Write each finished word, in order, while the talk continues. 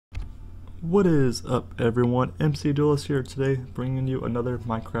What is up everyone, MC Duel is here today bringing you another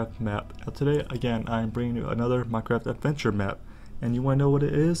Minecraft map. Now today again I am bringing you another Minecraft adventure map, and you want to know what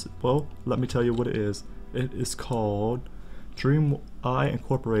it is? Well, let me tell you what it is. It is called DreamEye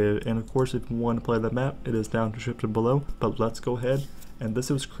Incorporated, and of course if you want to play the map it is down in the description below, but let's go ahead. And this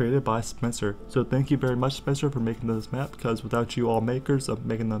was created by Spencer, so thank you very much Spencer for making this map, because without you all makers of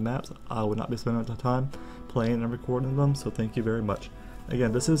making the maps I would not be spending the time playing and recording them, so thank you very much.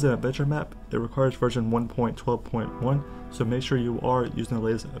 Again, this is an adventure map. It requires version 1.12.1, so make sure you are using the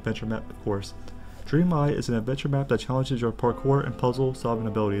latest adventure map, of course. DreamEye is an adventure map that challenges your parkour and puzzle solving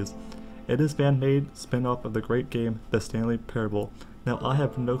abilities. It is fan-made spin-off of the great game The Stanley Parable. Now I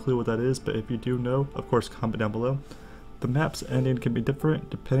have no clue what that is, but if you do know, of course comment down below. The map's ending can be different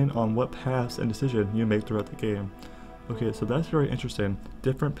depending on what paths and decisions you make throughout the game. Okay, so that's very interesting.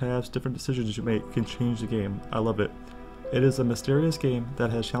 Different paths, different decisions you make can change the game. I love it. It is a mysterious game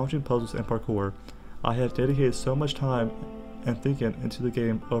that has challenging puzzles and parkour. I have dedicated so much time and thinking into the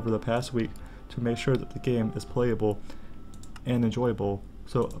game over the past week to make sure that the game is playable and enjoyable.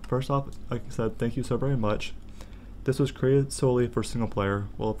 So first off, like I said, thank you so very much. This was created solely for single player,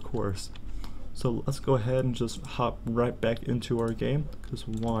 well of course. So let's go ahead and just hop right back into our game, because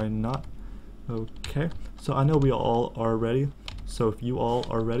why not? Okay, so I know we all are ready, so if you all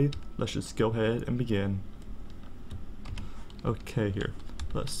are ready, let's just go ahead and begin. Okay, here,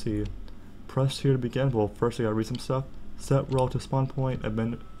 let's see. Press here to begin. Well, first I gotta read some stuff. Set world to spawn point, and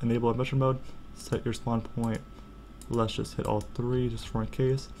then enable adventure mode. Set your spawn point. Let's just hit all three just for in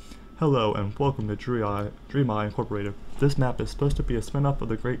case. Hello and welcome to DreamEye Incorporated. This map is supposed to be a spin-off of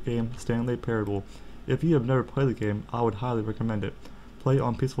the great game Stanley Parable. If you have never played the game, I would highly recommend it. Play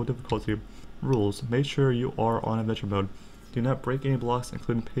on peaceful difficulty. Rules: make sure you are on adventure mode. Do not break any blocks,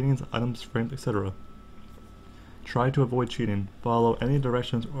 including paintings, items, frames, etc. Try to avoid cheating. Follow any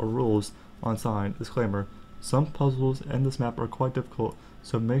directions or rules on sign. Disclaimer: some puzzles in this map are quite difficult,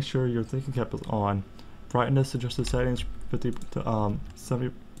 so make sure your thinking cap is on. Brightness suggested settings 50 to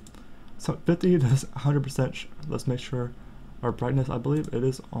 70. So 50 to 100%. Let's make sure our brightness, I believe it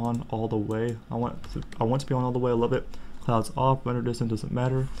is on all the way. I want to be on all the way. I love it. Clouds off. Render distance doesn't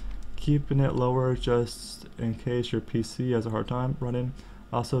matter. Keeping it lower just in case your PC has a hard time running.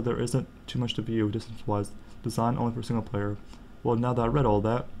 Also, there isn't too much to view distance wise. Design only for single player. Well, now that I read all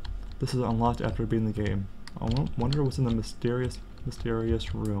that, this is unlocked after beating the game. I wonder what's in the mysterious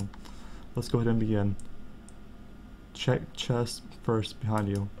room. Let's go ahead and begin. Check chest first behind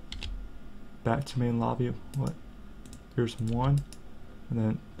you. Back to main lobby. What? Here's one, and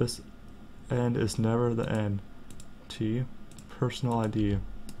then this end is never the end. T. Personal ID.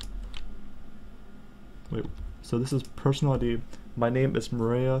 Wait. So this is personal ID. My name is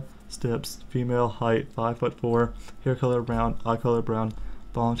Maria Stips. Female. Height 5'4". Hair color brown. Eye color brown.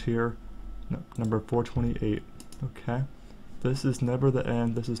 Volunteer. Number 428. Okay. This is never the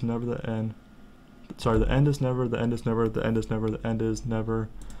end. This is never the end. Sorry. The end is never. The end is never. The end is never. The end is never.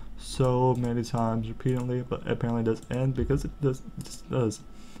 So many times repeatedly, but apparently does end because it does.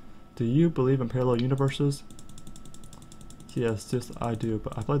 Do you believe in parallel universes? Yes, yes I do,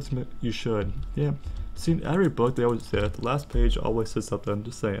 but I feel like you should. Yeah, see in every book they always say it. The last page always says something,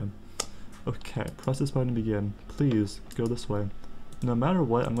 just saying. Okay, press this button to begin. Please go this way. No matter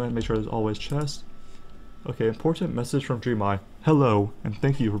what, I'm going to make sure there's always chest. Okay, important message from DreamEye. Hello, and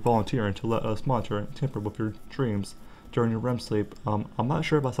thank you for volunteering to let us monitor and tamper with your dreams during your REM sleep. I'm not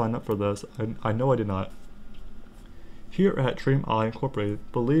sure if I signed up for this. I know I did not. Here at DreamEye Incorporated,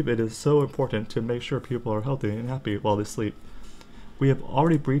 believe it is so important to make sure people are healthy and happy while they sleep. We have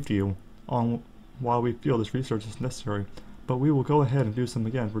already briefed you on why we feel this research is necessary, but we will go ahead and do some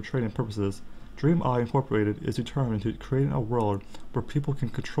again for training purposes. DreamEye Incorporated is determined to create a world where people can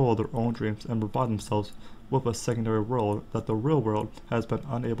control their own dreams and provide themselves with a secondary world that the real world has been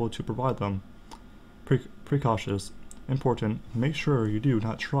unable to provide them. Precautious. Important, make sure you do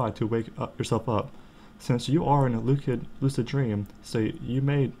not try to wake yourself up. Since you are in a lucid dream state, you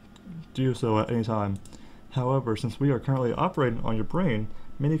may do so at any time. However, since we are currently operating on your brain,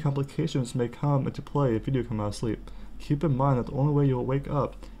 many complications may come into play if you do come out of sleep. Keep in mind that the only way you will wake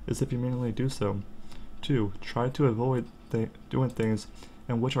up is if you manually do so. 2. Try to avoid doing things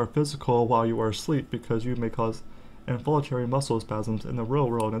in which are physical while you are asleep, because you may cause involuntary muscle spasms in the real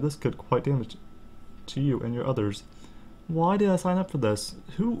world, and this could quite damage to you and your others. Why did I sign up for this?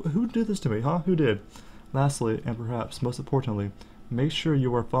 Who did this to me, huh? Who did? Lastly, and perhaps most importantly, make sure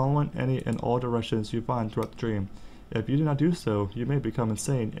you are following any and all directions you find throughout the dream. If you do not do so, you may become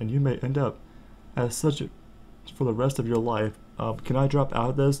insane, and you may end up as such for the rest of your life. Can I drop out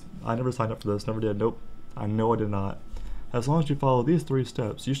of this? I never signed up for this, never did. Nope. I know I did not. As long as you follow these 3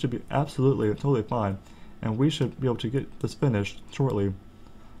 steps, you should be absolutely and totally fine, and we should be able to get this finished shortly.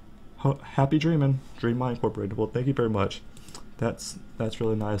 Happy dreaming, DreamEye Incorporated. Well, thank you very much. That's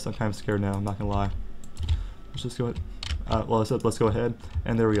really nice. I'm kind of scared now, I'm not gonna lie. Let's just go ahead. Well, I said let's go ahead,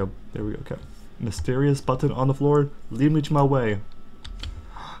 and there we go. There we go, okay. Mysterious button on the floor, lead me to my way.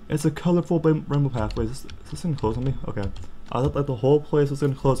 It's a colorful rainbow pathway. Is this gonna close on me? Okay. I looked like the whole place was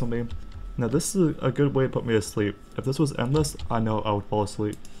gonna close on me. Now this is a good way to put me to sleep. If this was endless, I know I would fall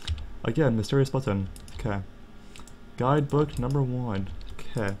asleep. Again, mysterious button. Okay. Guidebook number 1.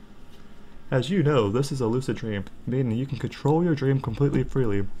 Okay. As you know, this is a lucid dream, meaning you can control your dream completely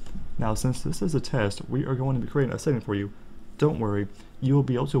freely. Now, since this is a test, we are going to be creating a setting for you. Don't worry, you will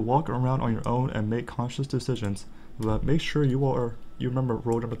be able to walk around on your own and make conscious decisions, but make sure you remember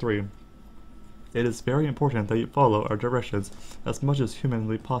rule number 3. It is very important that you follow our directions as much as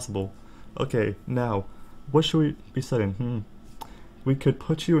humanly possible. Okay, now, what should we be setting? We could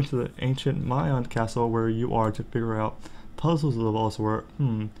put you into the ancient Mayan castle where you are to figure out puzzles of all sort.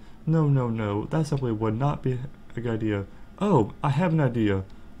 No, that simply would not be a good idea. Oh, I have an idea.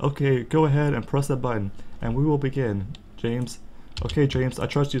 Okay, go ahead and press that button, and we will begin. James. Okay, James, I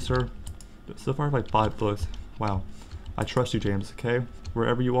trust you, sir. So far I have like 5 books. Wow. I trust you, James, okay?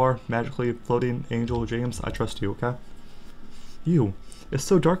 Wherever you are, magically floating angel James, I trust you, okay? You. It's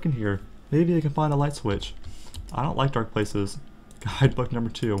so dark in here. Maybe I can find a light switch. I don't like dark places. Guidebook number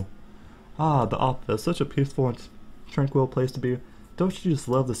 2. Ah, the office. Such a peaceful and tranquil place to be. Don't you just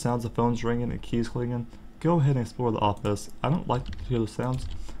love the sounds of phones ringing and keys clicking? Go ahead and explore the office. I don't like to hear the sounds,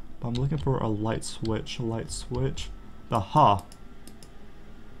 but I'm looking for a light switch. Light switch. Aha!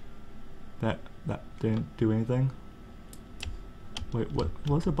 That didn't do anything. Wait,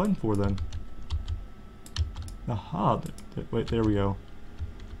 what's the button for then? Aha! Wait, there we go.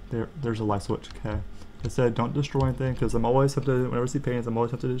 There's a light switch. Okay. It said don't destroy anything because I'm always tempted. Whenever I see paintings, I'm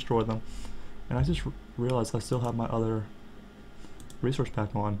always tempted to destroy them. And I just realized I still have my other resource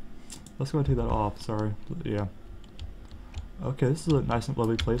pack on. Let's go and take that off. Sorry. Yeah. Okay, this is a nice and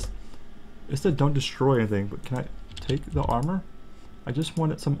lovely place. It said don't destroy anything, but can I take the armor? I just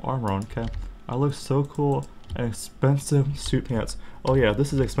wanted some armor on. Okay. I look so cool and expensive suit pants. Oh yeah,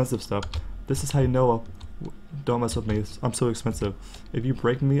 this is expensive stuff. This is how you know. Don't mess with me. I'm so expensive. If you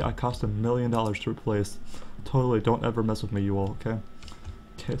break me, I cost $1 million to replace. Totally, don't ever mess with me, you all. Okay.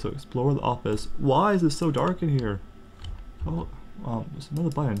 Okay, so explore the office. Why is it so dark in here? Oh, there's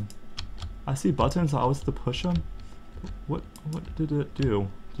another button. I see buttons. I was to push them. What did it do?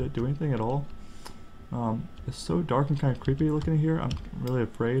 Did it do anything at all? It's so dark and kind of creepy looking in here. I'm really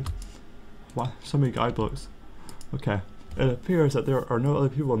afraid. Why so many guidebooks? Okay. It appears that there are no other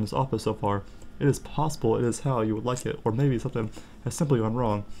people in this office so far. It is possible it is how you would like it, or maybe something has simply gone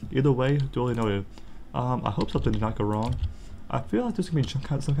wrong. Either way, duly noted. I hope something did not go wrong. I feel like there's gonna be some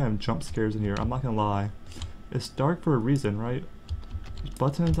kind of jump scares in here. I'm not gonna lie. It's dark for a reason, right? There's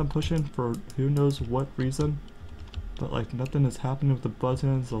buttons I'm pushing for who knows what reason. But like nothing is happening with the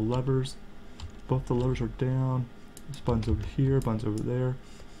buttons, the levers. Both the levers are down. There's buttons over here, buttons over there.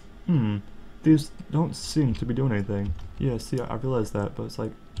 These don't seem to be doing anything. Yeah, see, I realized that, but it's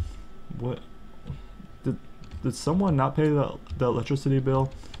like, what? Did someone not pay the electricity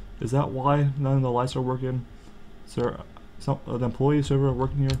bill? Is that why none of the lights are working? Sir, some of the employees who are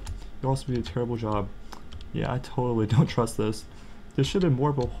working here, you also do a terrible job. Yeah, I totally don't trust this. This should have been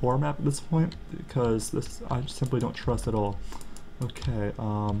more of a horror map at this point, because this I simply don't trust at all. Okay,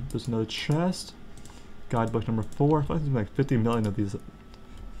 there's another chest. Guidebook number 4. I feel like there's like 50 million of these.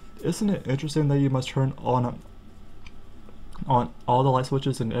 Isn't it interesting that you must turn on all the light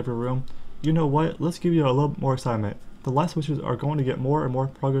switches in every room? You know what? Let's give you a little more excitement. The light switches are going to get more and more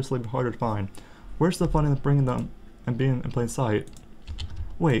progressively harder to find. Where's the fun in bringing them and being in plain sight?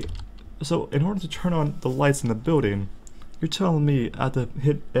 Wait, so in order to turn on the lights in the building, you're telling me I have to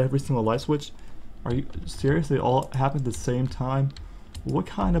hit every single light switch? Are you seriously all happen at the same time? What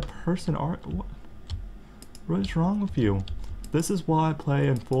kind of person are what is wrong with you? This is why I play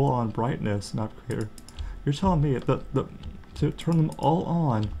in full on brightness, map creator. You're telling me that to turn them all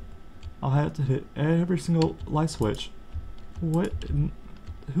on, I'll have to hit every single light switch. What?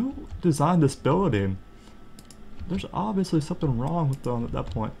 Who designed this building? There's obviously something wrong with them at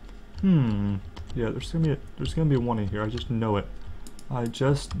that point. Yeah, there's gonna be one in here. I just know it. I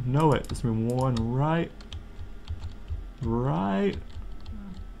just know it. There's gonna be one right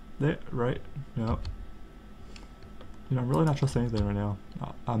there. Right? No. You know, I'm really not trusting anything right now.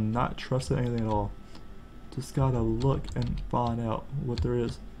 I'm not trusting anything at all. Just gotta look and find out what there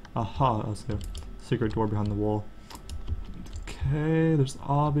is. Aha, that's a secret door behind the wall. Okay, there's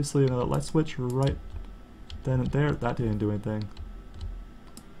obviously another light switch right Then there, that didn't do anything.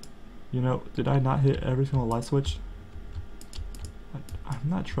 You know, did I not hit every single light switch? I'm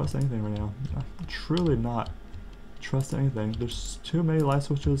not trusting anything right now. I'm truly not trusting anything. There's too many light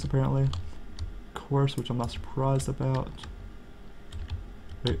switches apparently. Of course, which I'm not surprised about.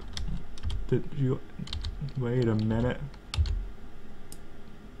 Wait, did you... Wait a minute.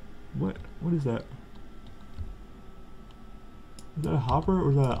 What is that? Is that a hopper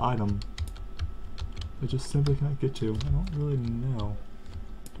or is that an item? I just simply can't get to. I don't really know.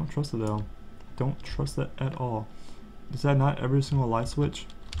 Don't trust it though. Don't trust it at all. Is that not every single light switch?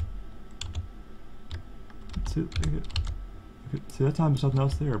 See, see that time there's nothing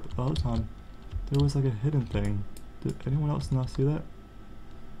else there, but the other time there was like a hidden thing. Did anyone else not see that?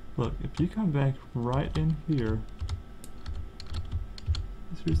 Look, if you come back right in here,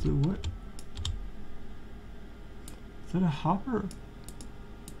 seriously, what? Is that a hopper?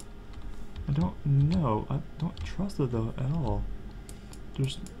 I don't know. I don't trust it though at all.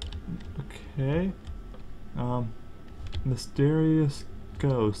 There's... Okay. Mysterious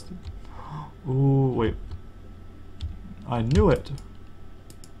ghost. Ooh, wait. I knew it.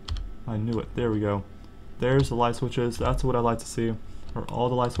 I knew it. There we go. There's the light switches. That's what I like to see. Are all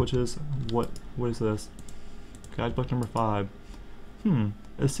the light switches? What is this? Guidebook number 5.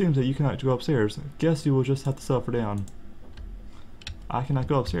 It seems that you cannot go upstairs. Guess you will just have to suffer down. I cannot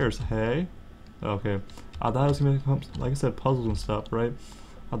go upstairs. Hey? Okay. I thought it was gonna become, like I said, puzzles and stuff, right?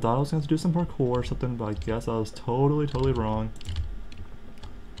 I thought I was gonna have to do some parkour or something, but I guess I was totally wrong.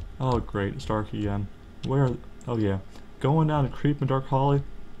 Oh great, it's dark again. Where? Oh yeah. Going down a creep and dark hallway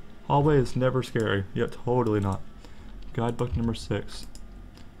is never scary. Yep, totally not. Guidebook number 6.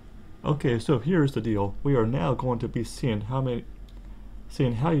 Okay, so here's the deal. We are now going to be seeing how you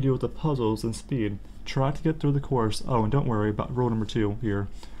deal with the puzzles and speed. Try to get through the course. Oh, and don't worry about rule number 2 here.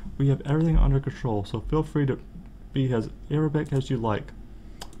 We have everything under control, so feel free to be as aerobic as you like.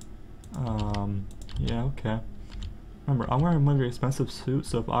 Yeah, okay. Remember, I'm wearing one of your expensive suits,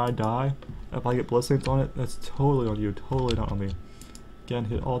 so if I die, if I get blood stains on it, that's totally on you, totally not on me. Again,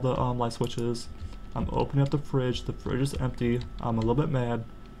 hit all the light switches. I'm opening up the fridge is empty. I'm a little bit mad.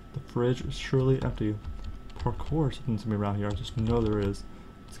 The fridge is surely empty. Parkour something's gonna be around here, I just know there is.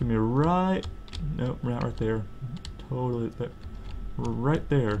 It's gonna be right, nope, right there. Totally there. Right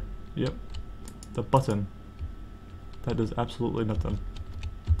there, yep. The button. That does absolutely nothing.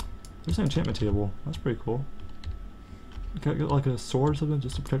 There's an enchantment table, that's pretty cool. Can I get like a sword or something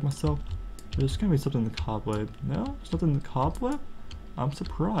just to protect myself? There's gonna be something in the cobweb. No? There's nothing in the cobweb? I'm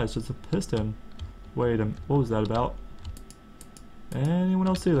surprised, it's a piston. Wait a minute, what was that about? Anyone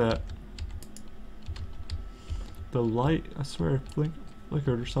else see that? The light, I swear,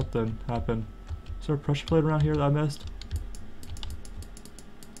 flickered or something happened. Is there a pressure plate around here that I missed?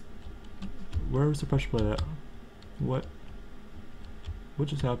 Where was the pressure plate at? What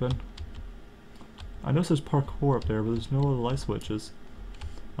just happened? I noticed there's parkour up there, but there's no other light switches.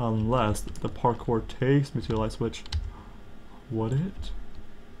 Unless the parkour takes me to a light switch. Would it?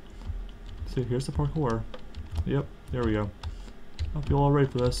 See, here's the parkour. Yep, there we go. I hope you're all ready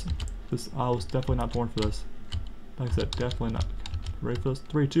for this. I was definitely not born for this. Like I said, definitely not ready for this.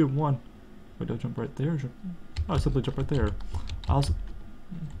 3, 2, 1. Wait, do I jump right there? Oh, I simply jump right there. I was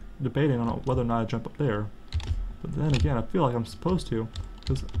debating on whether or not I jump up there. But then again, I feel like I'm supposed to.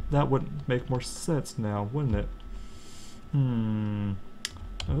 Because that would make more sense now, wouldn't it?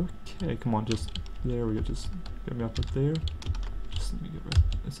 Okay, come on, just... There we go, just get me up right there. Just let me get right...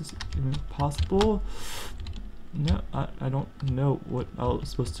 Is this even possible? No, I don't know what I was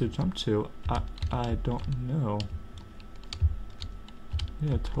supposed to jump to. I don't know.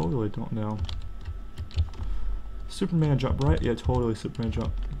 Yeah, totally don't know. Superman jump, right? Yeah, totally Superman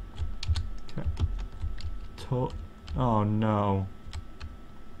jump. Okay. Oh no.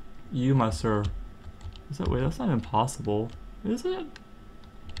 You, my sir. Wait, that's not impossible. Is it?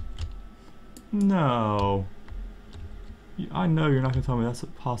 No. I know you're not gonna tell me that's a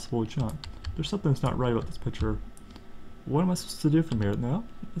possible jump. There's something that's not right about this picture. What am I supposed to do from here? No?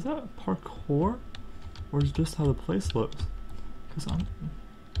 Is that parkour? Or is it just how the place looks? Because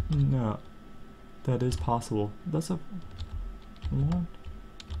no. That is possible. That's a... What?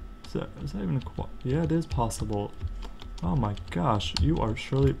 Is that even a quad? Yeah, it is possible. Oh my gosh, you are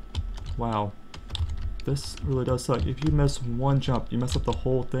surely... Wow. This really does suck. If you miss one jump, you mess up the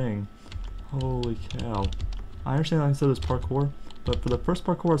whole thing. Holy cow. I understand, like I said, this parkour, but for the first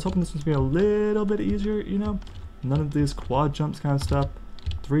parkour, I was hoping this was going to be a little bit easier, you know? None of these quad jumps kind of stuff.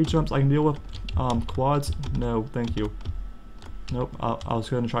 3 jumps I can deal with. Quads, no, thank you. Nope, I was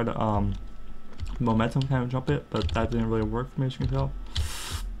going to try to, momentum kind of jump it, but that didn't really work for me, as you can tell.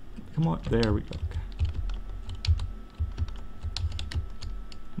 Come on, there we go. Okay.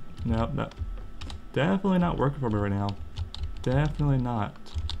 Nope, no. Definitely not working for me right now. Definitely not.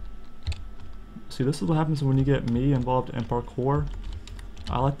 See, this is what happens when you get me involved in parkour.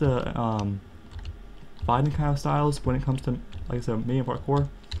 I like the fighting kind of styles when it comes to, like I said, me and parkour.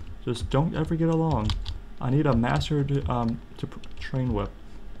 Just don't ever get along. I need a master to train with.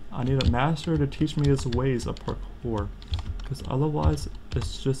 I need a master to teach me his ways of parkour. Because otherwise,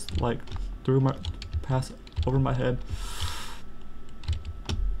 it's just like pass over my head.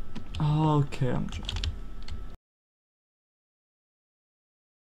 Okay,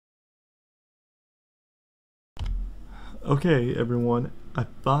 Okay, everyone, I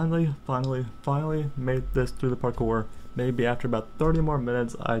finally made this through the parkour. Maybe after about 30 more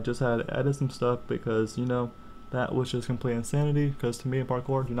minutes, I just had to edit some stuff because, you know, that was just complete insanity, because to me and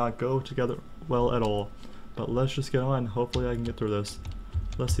parkour do not go together well at all. But let's just get on, hopefully I can get through this.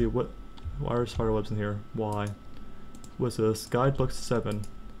 Let's see, why are spider webs in here? Why? What's this? Guidebook 7.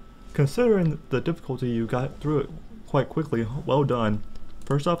 Considering the difficulty, you got through it quite quickly. Well done.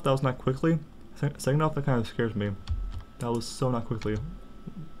 First off, that was not quickly. Second off, that kind of scares me. That was so not quickly.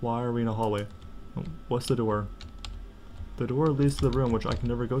 Why are we in a hallway? What's the door? The door leads to the room, which I can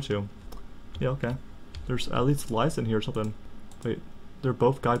never go to. Yeah, okay. There's at least lights in here or something. Wait, they're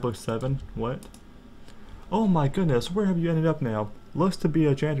both guidebook 7? What? Oh my goodness, where have you ended up now? Looks to be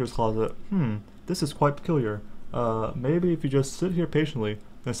a janitor's closet. This is quite peculiar. Maybe if you just sit here patiently,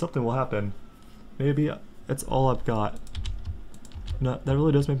 then something will happen. Maybe it's all I've got. No, that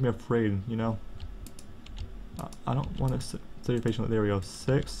really does make me afraid, you know? I don't want to sit here patiently. There we go.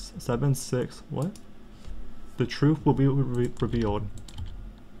 6, 7, 6. What? The truth will be revealed.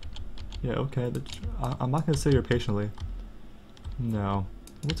 Yeah, okay. I'm not going to sit here patiently. No.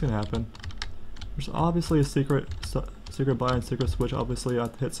 What's going to happen? There's obviously a secret button, secret switch. Obviously, I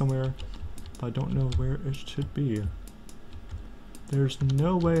have to hit somewhere, but I don't know where it should be. There's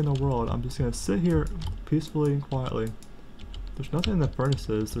no way in the world. I'm just going to sit here peacefully and quietly. There's nothing in the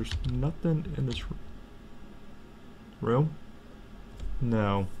furnaces. There's nothing in this room?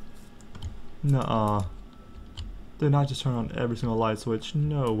 No. Nuh-uh. Did not just turn on every single light switch.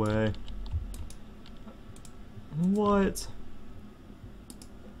 No way. What?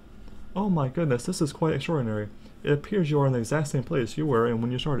 Oh my goodness, this is quite extraordinary. It appears you are in the exact same place you were in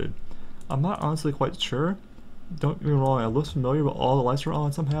when you started. I'm not honestly quite sure. Don't get me wrong, it looks familiar, but all the lights are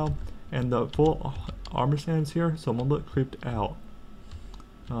on somehow, and the full armor stands here, so I'm a little creeped out.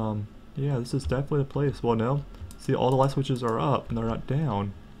 Yeah, this is definitely the place. Well, no. See, all the light switches are up, and they're not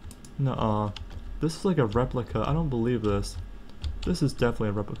down. Nuh-uh. This is like a replica. I don't believe this. This is definitely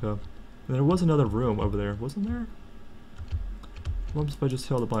a replica. And there was another room over there, wasn't there? What if I just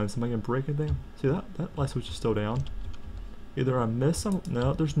hit all the buttons? Am I gonna break anything? See, that light switch is still down. Either I missed some.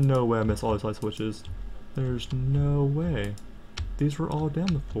 No, there's no way I missed all these light switches. There's no way. These were all down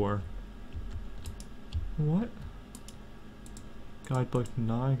before. What? Guidebook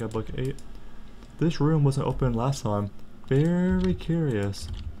 9, guidebook 8. This room wasn't open last time. Very curious.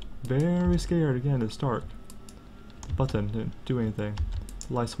 Very scared again, it's dark. The button didn't do anything.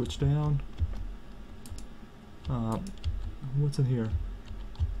 Light switch down. What's in here?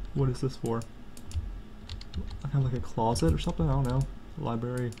 What is this for? Kind of like a closet or something? I don't know.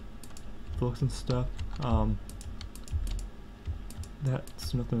 Library, books and stuff.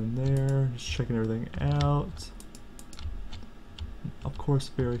 That's nothing in there. Just checking everything out. Of course,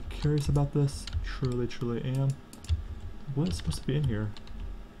 very curious about this. Truly am. What is supposed to be in here?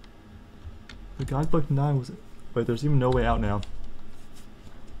 The guidebook 9 was. Wait, there's even no way out now.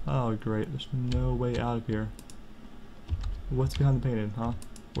 Oh, great. There's no way out of here. What's behind the painting, huh?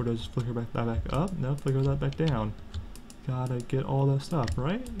 Or do I just flicker that back up? No, flicker that back down. Gotta get all that stuff,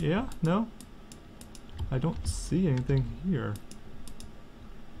 right? Yeah? No? I don't see anything here.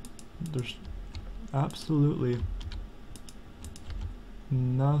 There's absolutely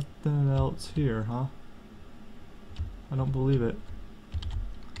nothing else here, huh? I don't believe it.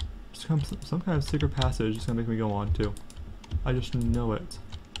 Some kind of secret passage is gonna make me go on too. I just know it.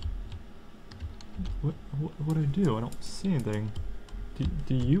 What do I do? I don't see anything.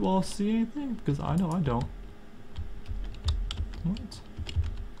 Do you all see anything? Because I know I don't. What?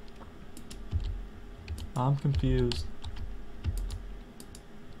 I'm confused.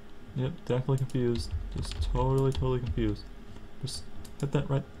 Yep, definitely confused. Just totally confused. Just hit that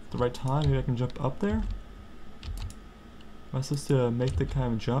the right time. Maybe I can jump up there. Am I supposed to make the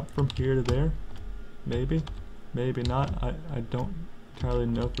kind of jump from here to there? Maybe. Maybe not. I don't entirely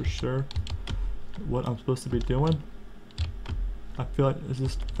know for sure what I'm supposed to be doing. I feel like it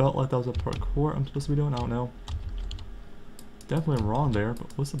just felt like that was a parkour I'm supposed to be doing. I don't know. Definitely wrong there, but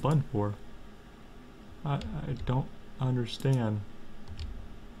what's the button for? I don't understand.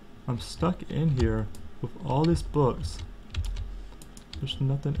 I'm stuck in here with all these books. There's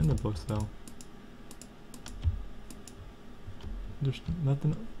nothing in the books though. There's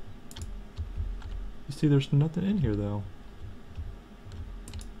nothing. You see, there's nothing in here though.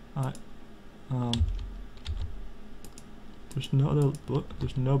 There's no other book.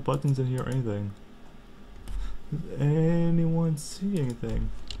 There's no buttons in here or anything. Does anyone see anything?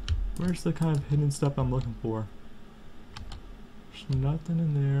 Where's the kind of hidden stuff I'm looking for? There's nothing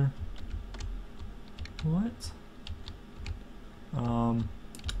in there. What?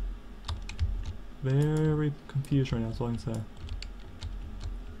 Very confused right now, that's all I can say.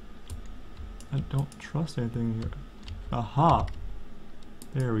 I don't trust anything here. Aha!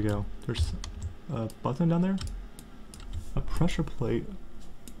 There we go. There's a button down there? A pressure plate.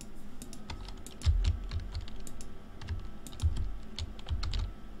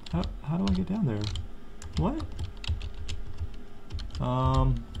 How do I get down there? What?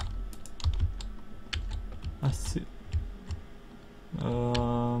 I see.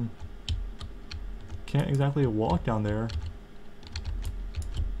 Can't exactly walk down there.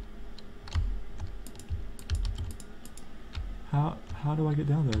 How do I get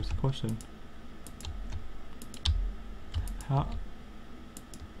down there is the question. How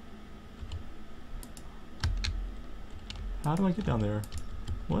do I get down there?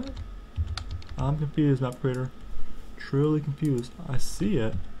 What? I'm confused, map creator. Truly confused. I see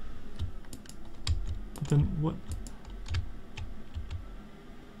it. But then what?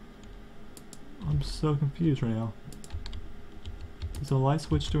 I'm so confused right now. Does the light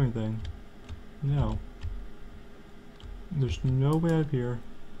switch do anything? No. There's no way out of here.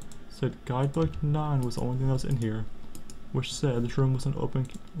 It said guidebook 9 was the only thing that was in here, which said this room wasn't open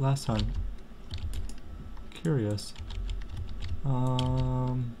last time. Curious.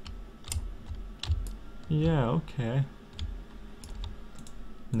 Yeah, okay.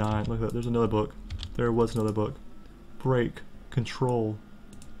 9, look at that, there's another book. There was another book. Break, control.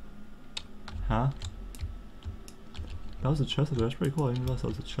 Huh? That was a chest there, that's pretty cool. I didn't realize that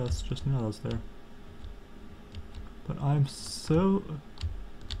was a chest just now that was there. But I'm so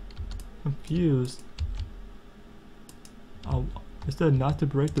confused. I said not to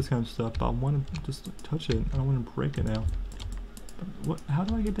break this kind of stuff, but I want to just touch it. I don't want to break it now. But what? How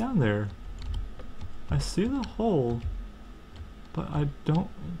do I get down there? I see the hole, but I don't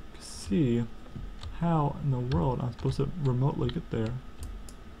see how in the world I'm supposed to remotely get there.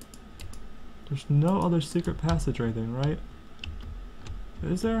 There's no other secret passage or anything, right?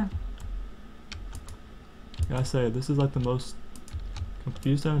 Is there? I gotta say, this is like the most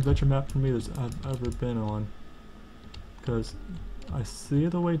confused adventure map for me that I've ever been on. Because I see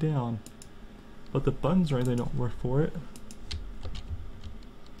the way down, but the buttons or anything don't work for it.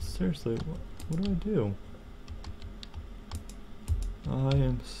 Seriously, what do I do? I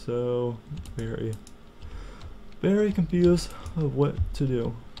am so very confused of what to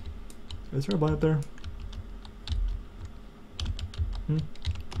do. Is there a button up there?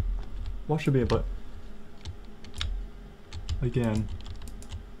 What should be a button? Again.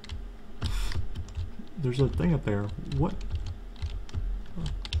 There's a thing up there. What?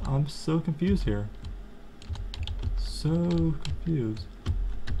 I'm so confused here. So confused.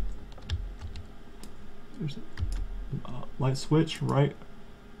 There's a light switch, right?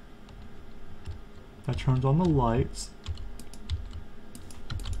 That turns on the lights.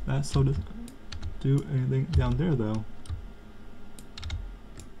 That so doesn't do anything down there though.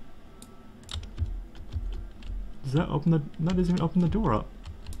 Does that open the? That doesn't even open the door up.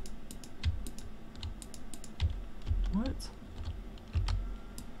 What?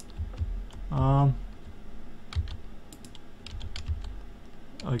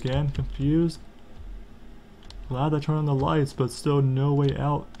 Again, confused. Glad I turned on the lights, but still no way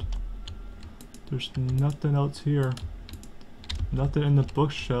out. There's nothing else here. Nothing in the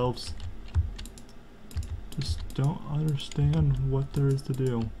bookshelves. Just don't understand what there is to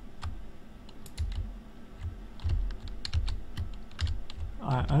do.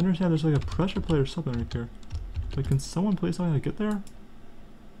 I understand there's like a pressure plate or something right here. But can someone place something to get there?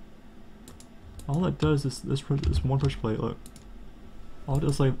 All it does is this one pressure plate, look. All it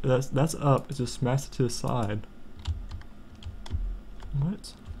does, like, that's up, it's just smashed it to the side.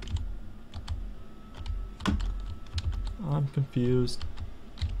 What? I'm confused.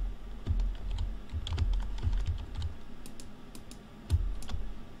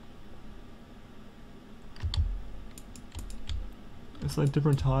 It's like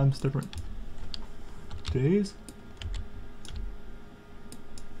different times, different days?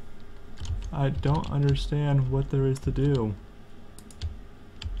 I don't understand what there is to do.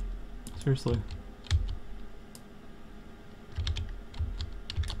 Seriously.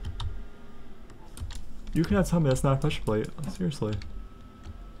 You cannot tell me that's not a pressure plate. Seriously.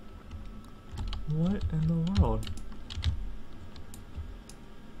 What in the world?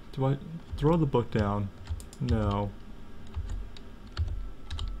 Do I throw the book down? No.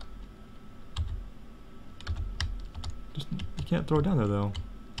 Just, you can't throw it down there though.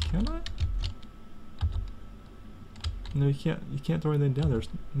 Can I? No, you can't throw anything down there. There's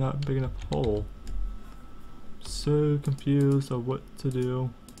not a big enough hole. So confused of what to do.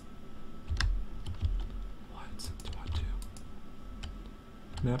 What do I do?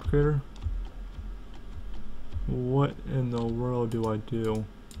 Map creator? What in the world do I do?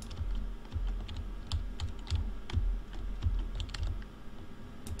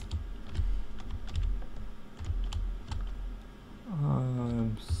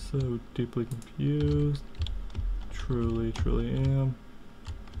 I'm so deeply confused. Truly am.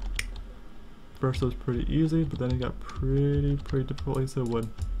 First it was pretty easy, but then it got pretty difficult, like I said it would.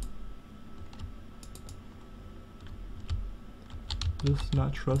 Just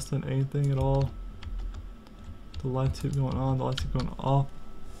not trusting anything at all. The lights keep going on, the lights keep going off.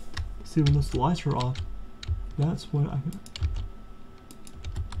 See, when those lights are off, that's when I can...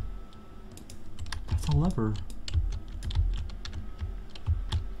 That's a lever.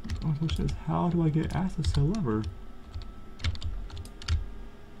 My question is, how do I get access to a lever?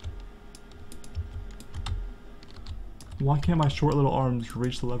 Why can't my short little arms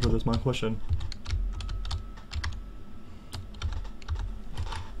reach the lever? That's my question.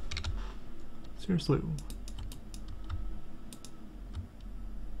 Seriously.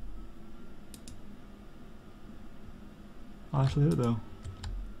 I'll actually hit it though.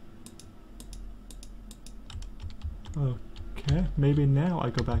 Okay, maybe now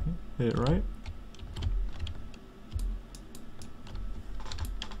I go back and hit it, right?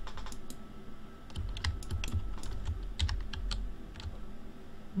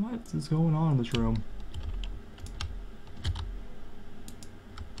 What is going on in this room?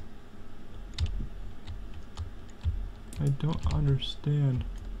 I don't understand.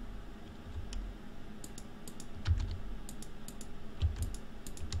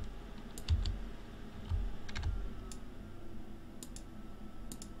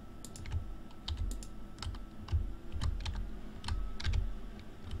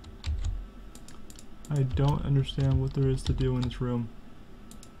 I don't understand what there is to do in this room.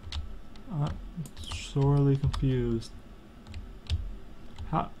 I'm sorely confused.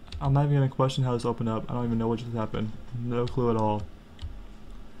 I'm not even gonna question how this opened up. I don't even know what just happened. No clue at all.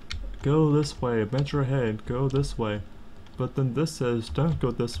 Go this way, venture ahead, go this way. But then this says, don't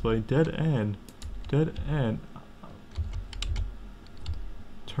go this way, dead end. Dead end.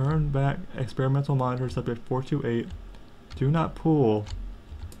 Turn back, experimental monitor subject 428. Do not pull.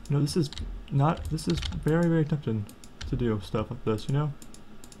 You know, this is very tempting to do stuff like this, you know?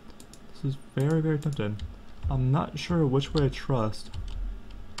 This is very tempting. I'm not sure which way to trust.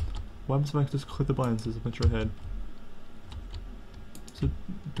 What happens if I just click the button and says venture ahead? So,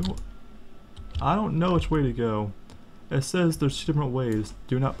 I don't know which way to go. It says there's two different ways.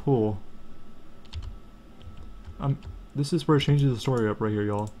 Do not pull. This is where it changes the story up right here,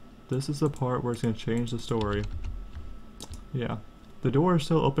 y'all. This is the part where it's going to change the story. Yeah. The door is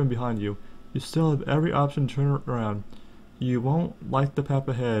still open behind you. You still have every option to turn around. You won't like the path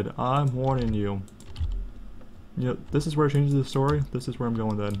ahead. I'm warning you. You know, this is where it changes the story. This is where I'm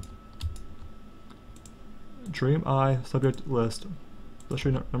going then. DreamEye subject list. Let's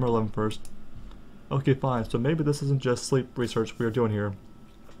read number 11 first. Okay, fine. So maybe this isn't just sleep research we are doing here.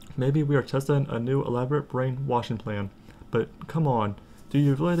 Maybe we are testing a new elaborate brainwashing plan. But come on. Do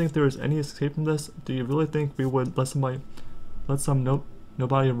you really think there is any escape from this? Do you really think we would let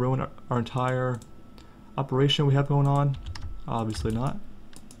nobody ruin our entire operation we have going on? Obviously not.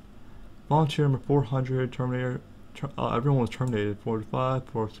 Volunteer number 400, Terminator. Everyone was terminated. 45,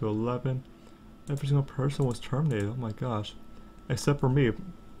 4 to 11. Every single person was terminated. Oh my gosh. Except for me.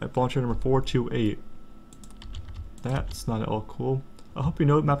 At volunteer number 428. That's not at all cool. I hope you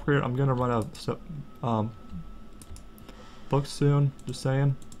know, map creator, I'm gonna run out of stuff, books soon. Just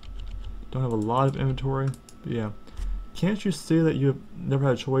saying. Don't have a lot of inventory. But yeah. Can't you see that you have never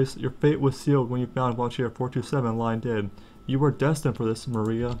had a choice? Your fate was sealed when you found volunteer 427 lying dead. You were destined for this,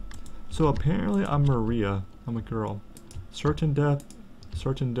 Maria. So apparently I'm Maria. I'm a girl. Certain death.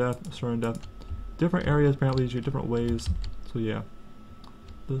 Different areas apparently lead you different ways. So yeah.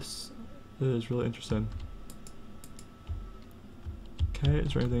 This is really interesting. Okay,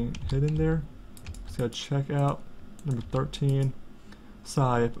 is there anything hidden there? Just gotta check out number 13.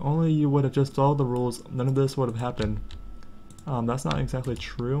 Sigh, if only you would have just followed the rules, none of this would have happened. That's not exactly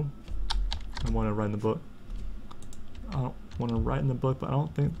true. I want to write in the book. I don't want to write in the book, but I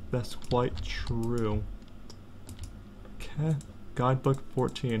don't think that's quite true. Okay, guidebook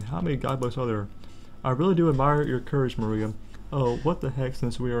 14. How many guidebooks are there? I really do admire your courage, Maria. Oh, what the heck,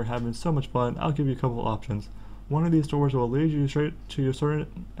 since we are having so much fun, I'll give you a couple options. One of these doors will lead you straight to your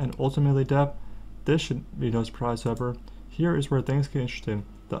certain and ultimately death. This should be no surprise, however. Here is where things get interesting.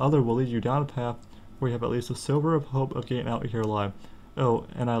 The other will lead you down a path where you have at least a silver of hope of getting out here alive. Oh,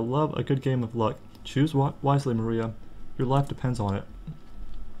 and I love a good game of luck. Choose wisely, Maria. Your life depends on it.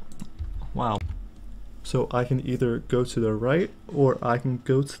 Wow. So I can either go to the right or I can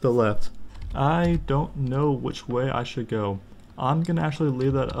go to the left. I don't know which way I should go. I'm gonna actually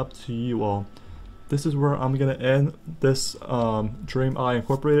leave that up to you all. This is where I'm gonna end this DreamEye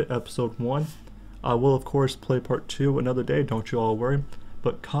Incorporated episode 1. I will of course play part 2 another day, don't you all worry.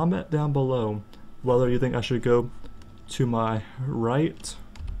 But comment down below whether you think I should go to my right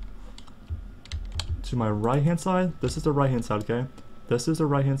hand side. This is the right hand side, okay? This is the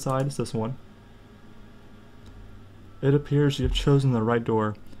right hand side, it's this one. It appears you've chosen the right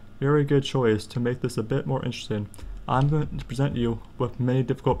door. Very good choice. To make this a bit more interesting, I'm going to present you with many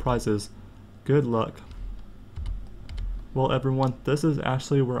difficult prizes. Good luck. Well everyone, this is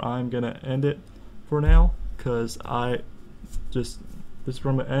actually where I'm gonna end it for now, because this is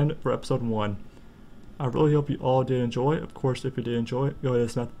where I'm gonna end for episode 1. I really hope you all did enjoy. Of course, if you did enjoy, go ahead and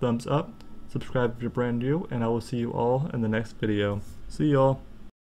smash the thumbs up, subscribe if you're brand new, and I will see you all in the next video. See y'all.